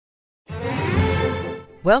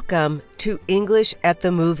Welcome to English at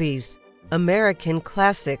the Movies, American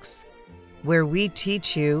Classics, where we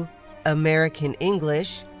teach you American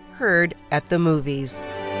English heard at the movies.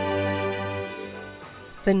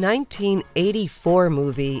 The 1984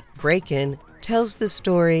 movie Breakin' tells the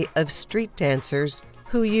story of street dancers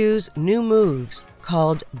who use new moves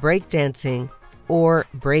called breakdancing or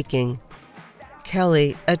breaking.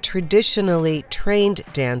 Kelly, a traditionally trained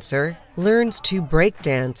dancer, learns to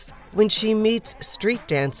breakdance when she meets street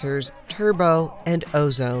dancers Turbo and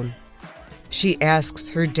Ozone. She asks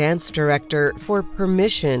her dance director for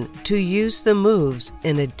permission to use the moves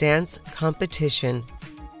in a dance competition.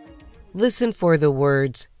 Listen for the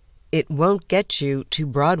words, "It won't get you to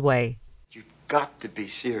Broadway." You've got to be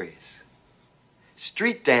serious.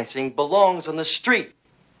 Street dancing belongs on the street.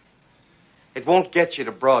 It won't get you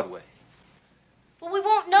to Broadway. Well, we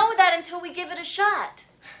won't know that until we give it a shot.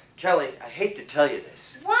 Kelly, I hate to tell you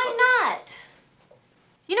this. Why not?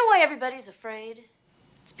 You know why everybody's afraid?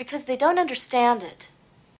 It's because they don't understand it.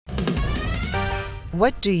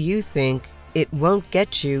 What do you think "it won't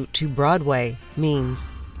get you to Broadway" means?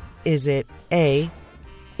 Is it A,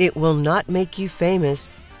 it will not make you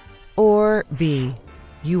famous, or B,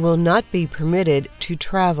 you will not be permitted to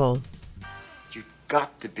travel? You've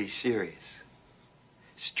got to be serious.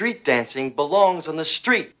 Street dancing belongs on the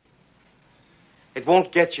street. It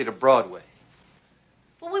won't get you to Broadway.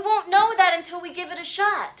 Well, we won't know that until we give it a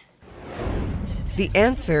shot. The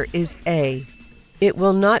answer is A, it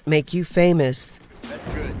will not make you famous. That's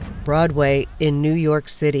good. Broadway in New York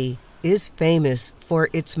City is famous for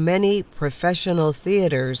its many professional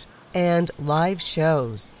theaters and live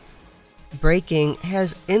shows. Breaking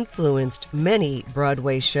has influenced many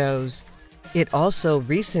Broadway shows. It also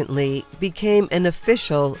recently became an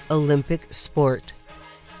official Olympic sport.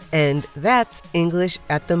 And that's English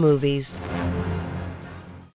at the Movies.